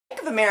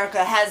Bank of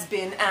America has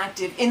been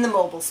active in the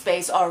mobile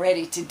space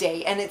already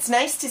today, and it's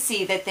nice to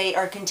see that they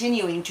are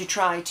continuing to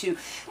try to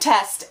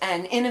test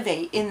and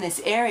innovate in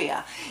this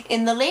area.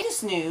 In the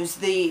latest news,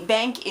 the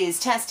bank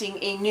is testing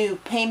a new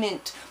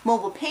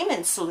mobile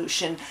payment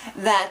solution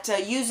that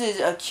uses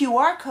a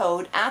QR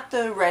code at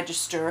the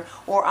register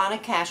or on a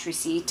cash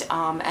receipt,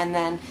 and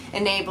then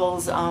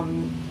enables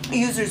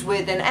users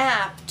with an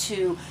app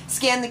to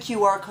scan the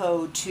QR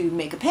code to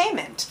make a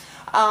payment.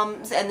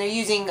 And they're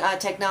using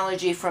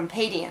technology from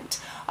Paydiant.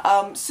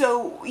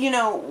 So, you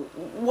know,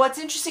 what's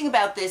interesting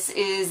about this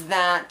is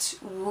that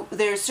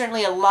there's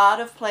certainly a lot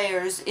of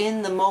players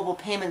in the mobile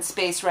payment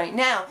space right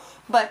now,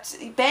 but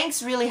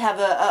banks really have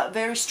a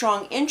very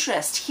strong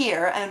interest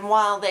here, and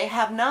while they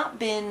have not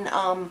been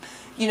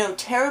you know,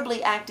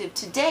 terribly active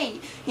to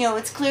date, you know,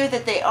 it's clear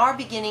that they are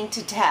beginning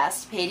to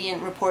test.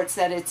 Paydiant reports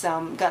that it's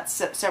got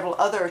several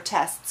other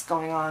tests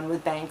going on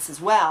with banks as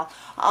well.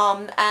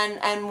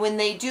 And when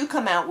they do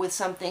come out with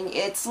something,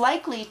 it's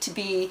likely to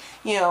be,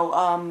 you know,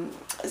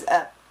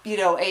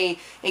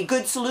 a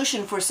good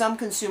solution for some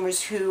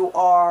consumers who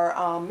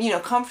are, you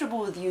know, comfortable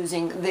with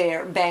using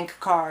their bank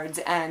cards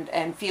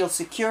and feel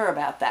secure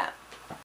about that.